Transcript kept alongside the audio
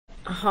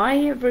Hi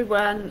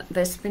everyone,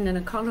 Despina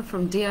Nicola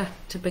from Dare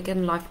to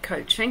Begin Life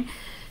Coaching.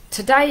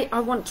 Today I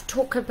want to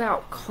talk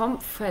about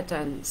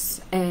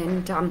confidence,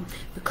 and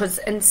because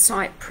in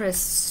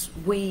Cyprus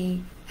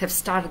we have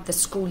started the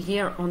school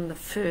year on the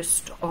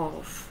 1st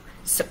of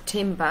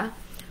September.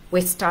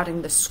 We're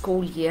starting the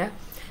school year,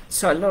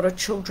 so a lot of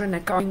children are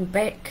going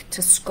back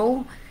to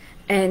school,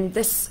 and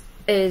this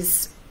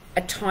is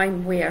a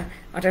time where,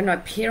 I don't know,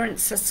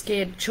 parents are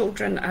scared,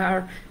 children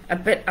are a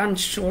bit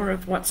unsure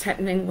of what's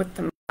happening with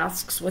the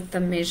masks, with the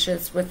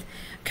measures,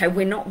 okay,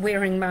 we're not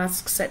wearing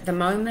masks at the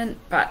moment,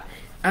 but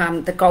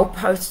the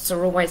goalposts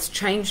are always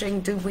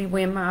changing. Do we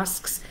wear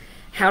masks?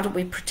 How do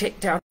we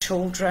protect our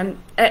children?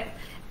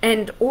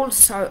 And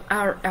also,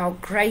 are our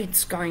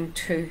grades going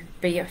to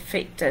be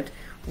affected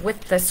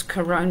with this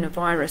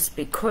coronavirus?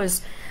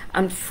 Because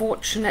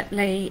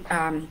unfortunately,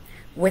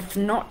 with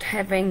not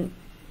having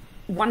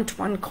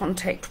one-to-one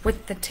contact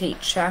with the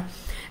teacher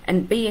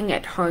and being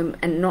at home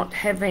and not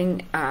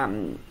having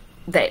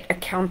that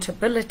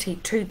accountability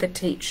to the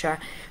teacher,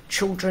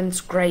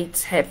 children's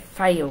grades have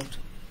failed,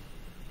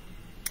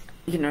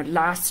 you know,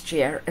 last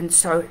year. And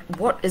so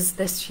what is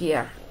this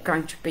year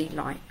going to be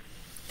like?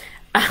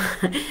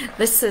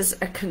 This is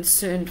a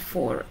concern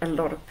for a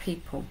lot of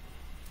people,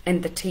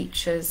 and the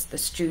teachers, the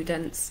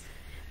students,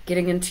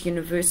 getting into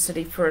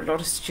university for a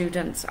lot of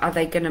students. Are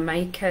they going to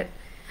make it?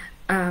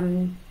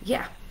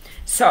 Yeah.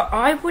 So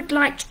I would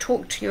like to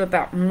talk to you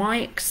about my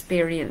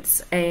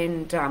experience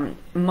and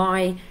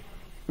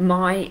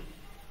my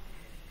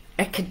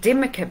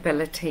academic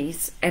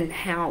abilities and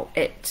how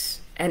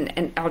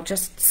and I'll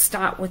just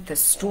start with the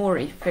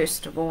story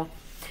first of all.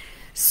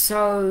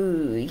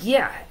 So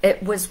yeah,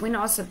 it was when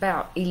I was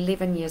about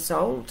 11 years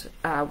old.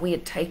 We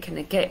had taken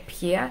a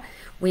gap year.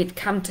 We had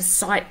come to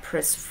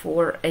Cyprus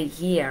for a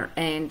year,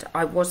 and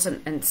I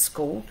wasn't in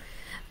school.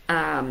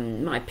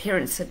 My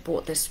parents had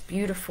bought this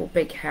beautiful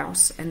big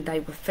house and they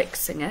were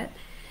fixing it,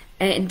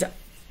 and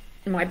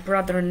my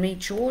brother and me,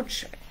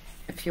 George,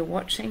 if you're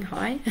watching,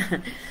 hi,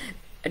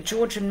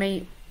 George and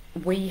me,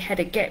 we had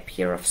a gap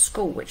year of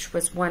school, which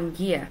was 1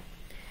 year,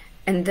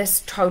 and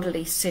this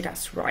totally set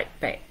us right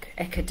back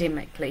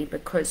academically,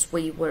 because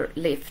we were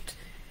left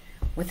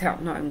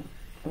without knowing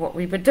what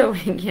we were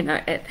doing.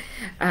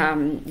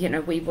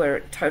 We were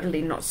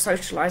totally not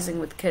socializing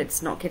with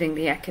kids, not getting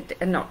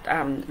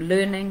the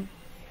learning.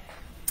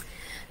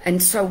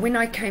 And so when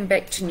I came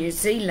back to New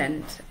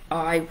Zealand,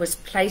 I was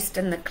placed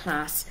in the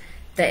class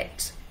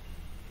that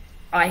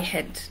I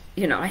had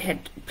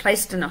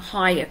placed in a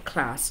higher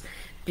class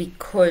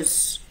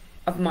because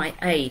of my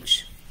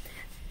age.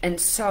 And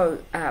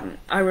so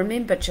I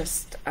remember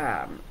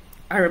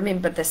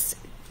this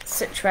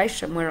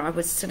situation where I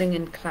was sitting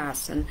in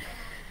class and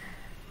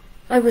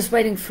I was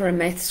waiting for a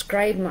maths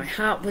grade. My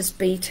heart was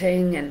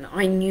beating and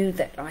I knew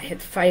that I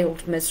had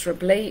failed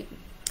miserably.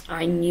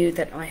 I knew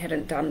that I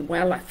hadn't done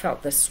well. I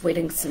felt the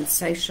sweating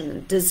sensation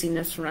and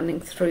dizziness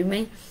running through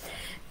me.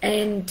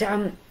 And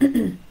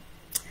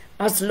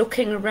I was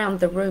looking around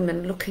the room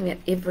and looking at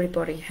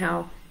everybody,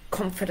 how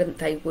confident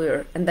they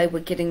were, and they were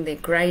getting their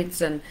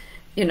grades, and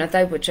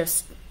they were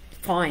just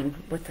fine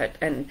with it.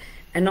 And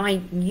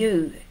I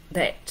knew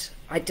that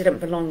I didn't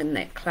belong in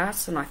that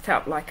class, and I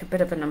felt like a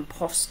bit of an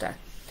imposter.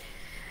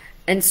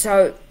 And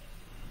so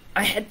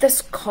I had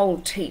this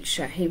cold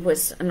teacher. He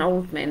was an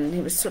old man, and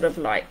he was sort of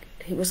like,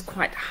 he was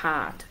quite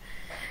hard.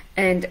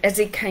 And as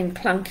he came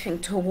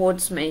clunking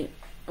towards me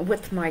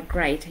with my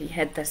grade, he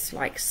had this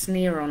like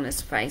sneer on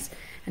his face,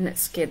 and it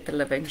scared the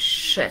living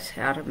shit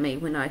out of me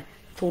when I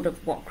thought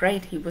of what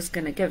grade he was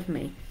going to give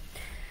me.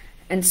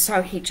 And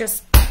so he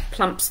just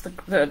plumps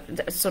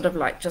the sort of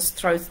like just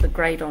throws the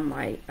grade on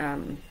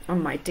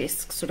my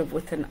desk, sort of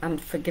with an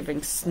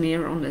unforgiving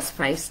sneer on his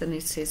face, and he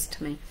says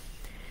to me,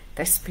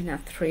 "Despina,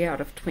 3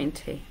 out of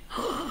 20.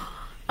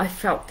 I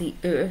felt the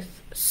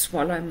earth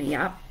swallow me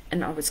up,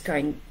 and I was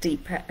going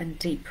deeper and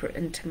deeper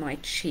into my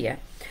chair.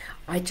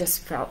 I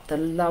just felt the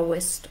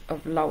lowest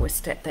of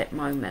lowest at that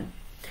moment.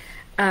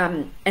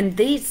 And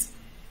these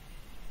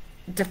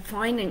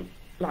defining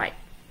like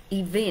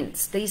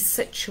events, these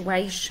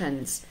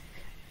situations,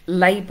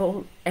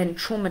 label and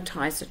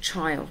traumatize a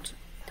child.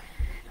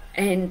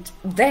 And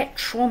that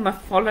trauma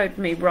followed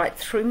me right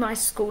through my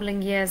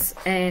schooling years,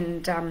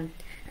 and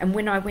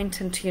when I went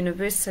into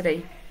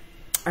university,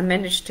 I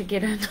managed to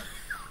get in.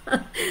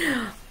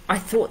 I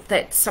thought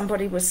that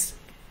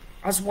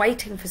I was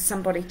waiting for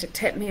somebody to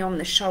tap me on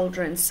the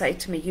shoulder and say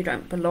to me, "You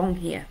don't belong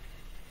here."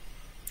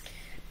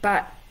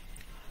 But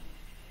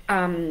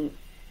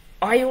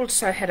I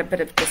also had a bit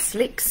of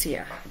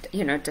dyslexia,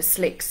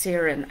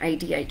 and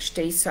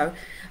ADHD. So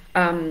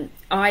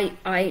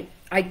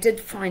I did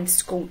find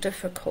school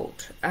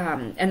difficult,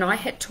 and I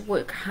had to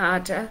work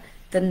harder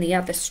than the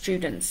other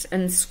students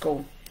in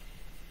school.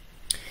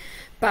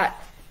 But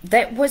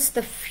that was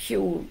the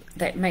fuel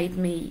that made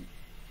me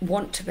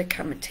want to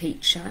become a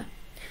teacher,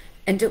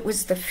 and it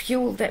was the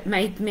fuel that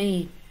made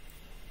me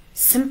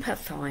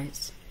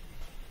sympathize.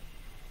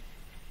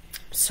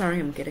 Sorry,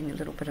 I'm getting a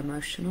little bit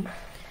emotional.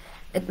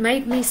 It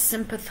made me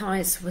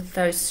sympathize with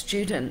those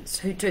students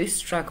who do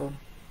struggle,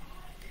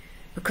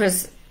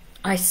 because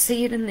I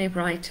see it in their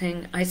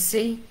writing. I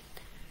see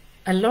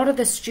a lot of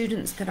the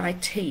students that I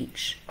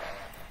teach,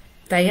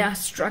 they are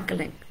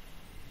struggling.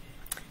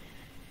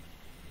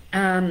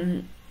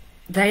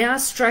 They are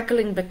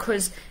struggling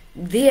because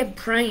their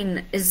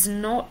brain is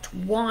not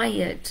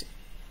wired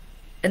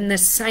in the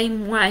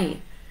same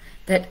way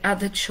that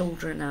other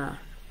children are.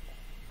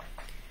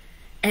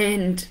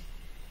 And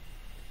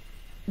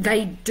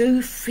they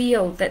do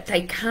feel that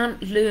they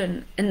can't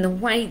learn in the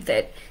way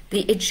that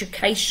the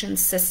education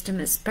system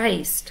is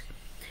based.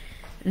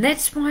 And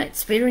that's why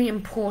it's very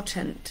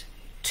important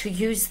to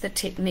use the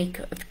technique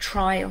of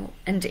trial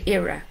and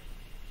error.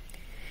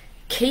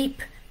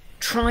 Keep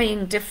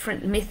trying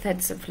different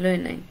methods of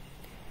learning.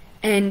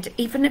 And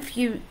even if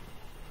you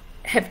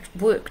have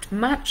worked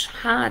much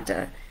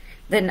harder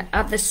than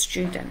other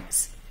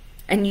students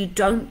and you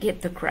don't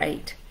get the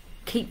grade,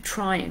 keep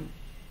trying,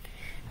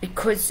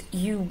 because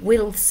you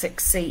will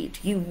succeed.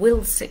 You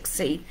will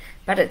succeed,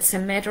 but it's a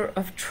matter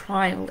of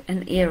trial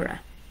and error.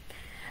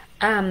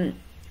 I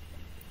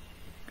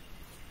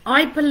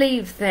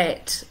believe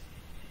that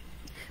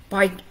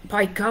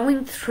by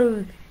going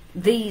through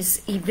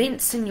these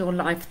events in your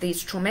life,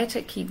 these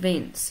traumatic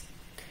events,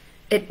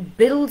 it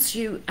builds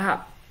you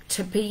up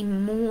to be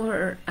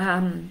more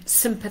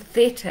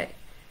sympathetic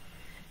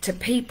to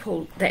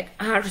people that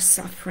are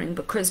suffering,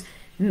 because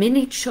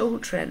many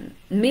children,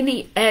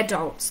 many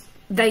adults,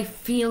 they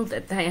feel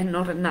that they are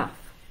not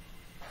enough.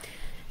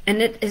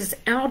 And it is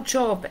our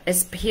job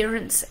as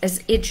parents,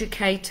 as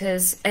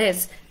educators,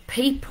 as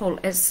people,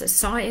 as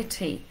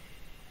society,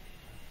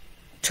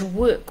 to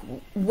work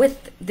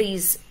with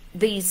these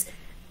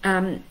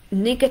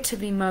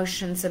negative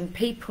emotions and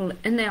people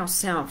in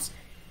ourselves,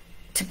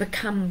 to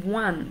become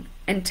one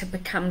and to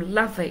become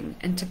loving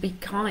and to be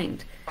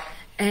kind.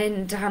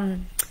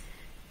 And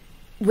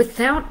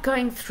without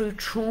going through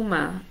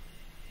trauma,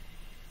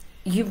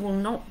 you will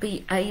not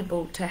be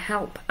able to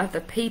help other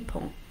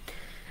people.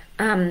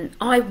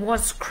 I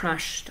was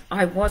crushed.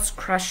 I was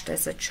crushed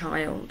as a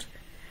child.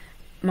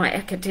 My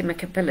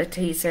academic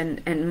abilities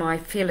and my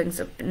feelings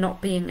of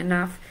not being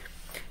enough.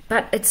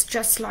 But it's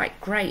just like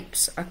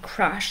grapes are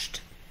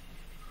crushed.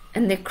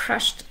 And they're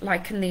crushed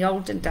like in the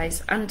olden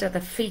days under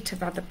the feet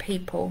of other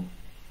people.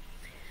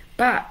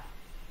 But,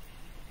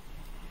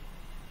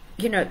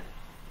 you know,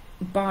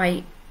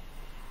 by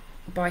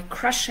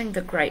crushing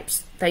the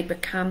grapes, they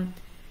become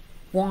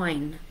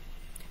wine.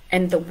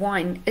 And the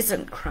wine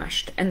isn't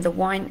crushed, and the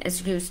wine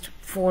is used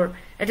for,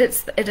 it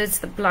is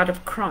the blood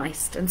of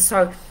Christ. And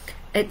so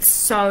it's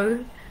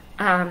so,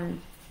 I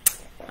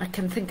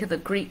can think of the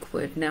Greek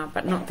word now,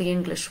 but not the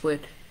English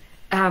word,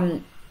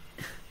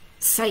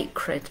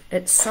 sacred.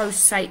 It's so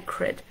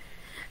sacred.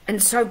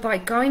 And so by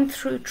going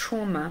through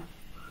trauma,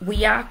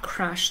 we are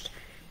crushed,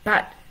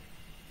 but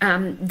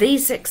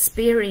these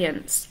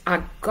experiences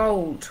are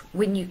gold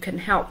when you can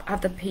help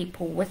other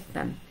people with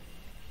them.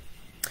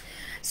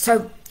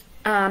 So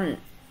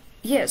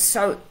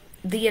so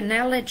the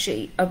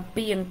analogy of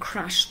being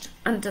crushed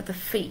under the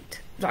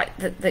feet, like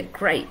the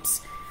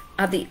grapes,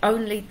 are the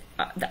only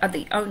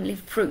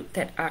fruit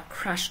that are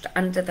crushed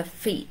under the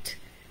feet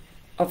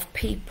of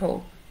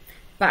people.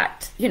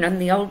 But you know, in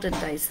the olden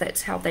days,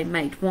 that's how they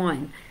made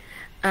wine.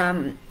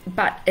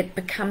 But it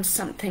becomes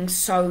something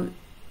so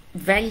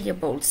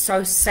valuable,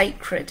 so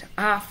sacred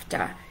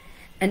after,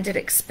 and it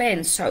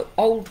expands. So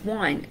old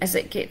wine, as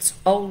it gets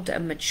older,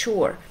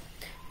 mature,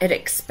 it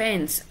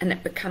expands and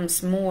it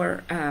becomes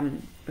more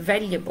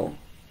valuable.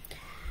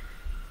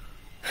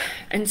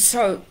 And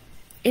so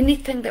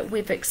anything that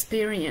we've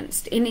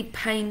experienced, any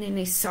pain,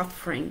 any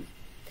suffering,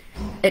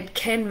 it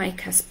can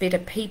make us better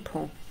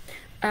people.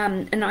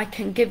 And I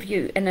can give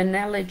you an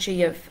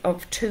analogy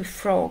of two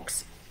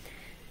frogs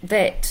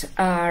that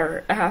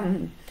are,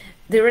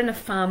 they're in a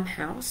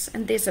farmhouse,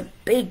 and there's a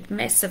big,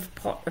 massive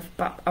pot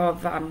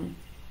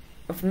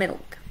of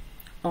milk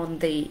on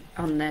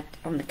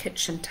the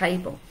kitchen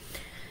table.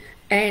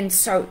 And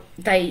so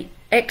they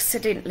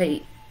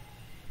accidentally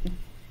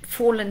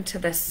fall into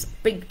this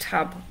big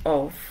tub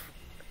of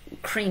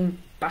cream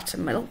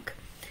buttermilk,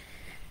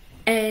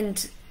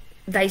 and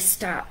they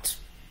start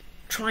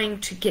trying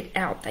to get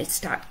out. They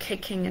start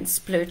kicking and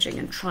splurging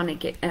and trying to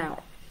get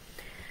out.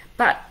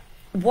 But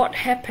what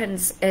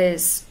happens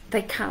is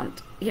they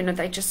can't, you know,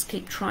 they just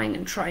keep trying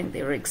and trying.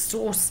 They're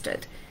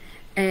exhausted.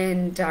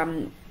 And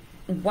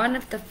one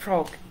of the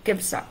frog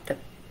gives up the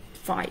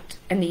fight,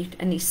 and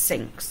he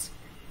sinks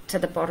to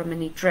the bottom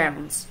and he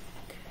drowns.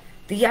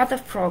 The other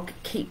frog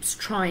keeps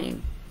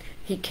trying.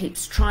 He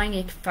keeps trying,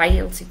 he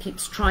fails, he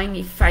keeps trying,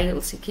 he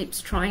fails, he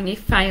keeps trying, he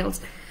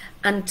fails,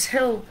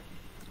 until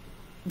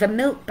the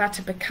milk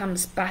butter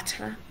becomes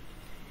butter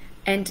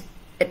and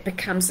it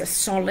becomes a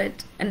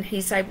solid, and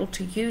he's able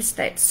to use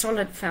that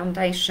solid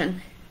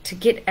foundation to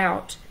get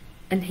out,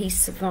 and he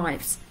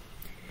survives.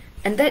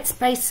 And that's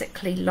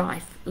basically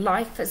life.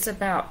 Life is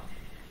about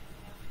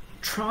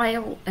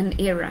trial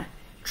and error.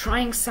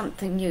 Trying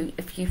something new.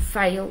 If you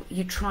fail,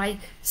 you try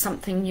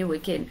something new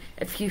again.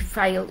 If you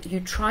fail, you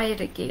try it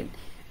again.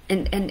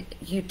 And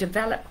you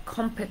develop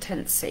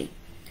competency.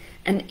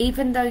 And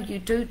even though you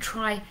do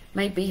try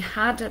maybe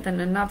harder than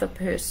another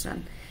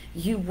person,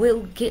 you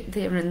will get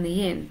there in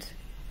the end,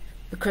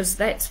 because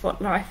that's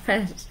what life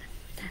is.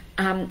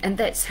 And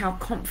that's how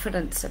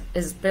confidence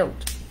is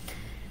built.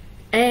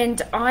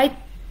 And I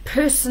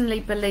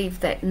personally believe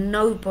that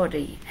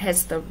nobody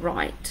has the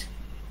right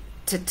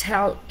to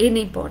tell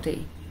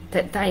anybody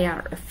that they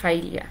are a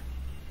failure.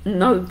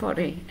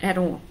 Nobody at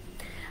all.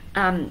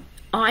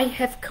 I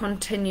have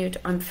continued,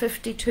 I'm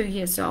 52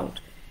 years old,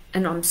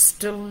 and I'm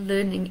still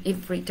learning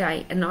every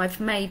day, and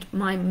I've made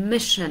my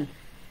mission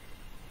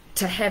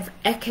to have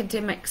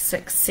academic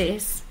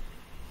success.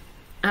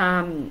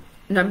 No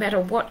matter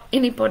what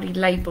anybody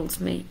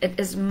labels me, it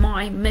is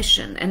my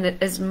mission and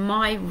it is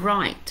my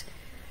right.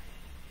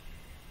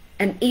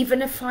 And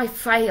even if I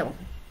fail,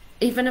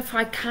 even if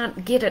I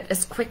can't get it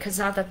as quick as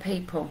other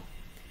people,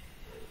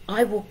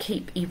 I will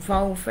keep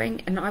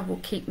evolving and I will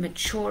keep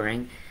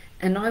maturing,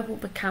 and I will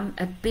become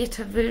a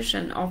better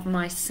version of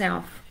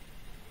myself.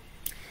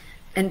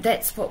 And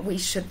that's what we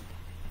should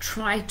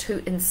try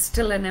to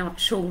instill in our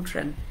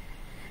children.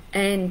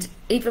 And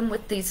even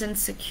with these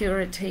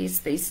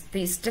insecurities,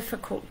 these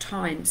difficult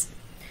times,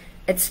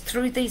 it's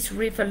through these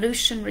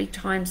revolutionary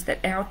times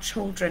that our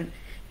children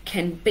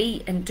can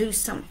be and do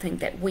something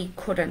that we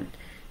couldn't,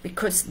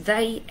 because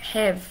they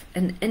have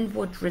an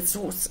inward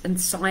resource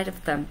inside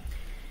of them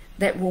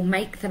that will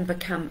make them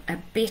become a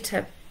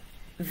better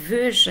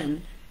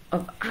version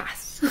of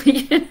us.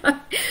 You know?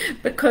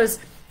 Because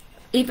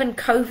even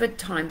COVID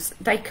times,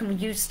 they can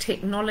use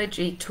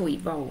technology to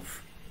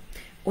evolve,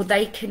 or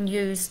they can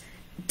use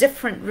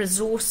different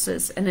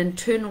resources, an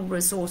internal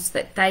resource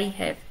that they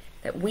have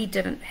that we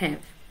didn't have.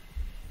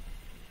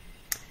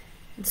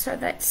 And so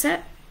that's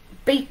it.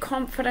 Be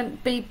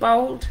confident, be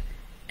bold,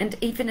 and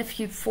even if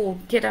you fall,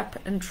 get up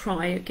and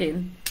try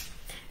again.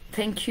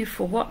 Thank you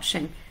for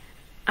watching.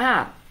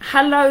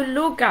 Hello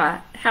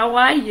Luga, how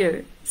are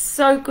you?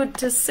 So good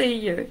to see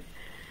you.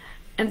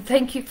 And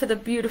thank you for the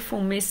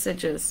beautiful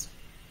messages.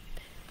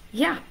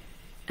 Yeah,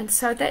 and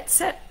so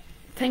that's it.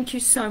 Thank you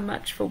so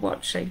much for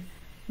watching.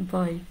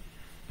 Bye.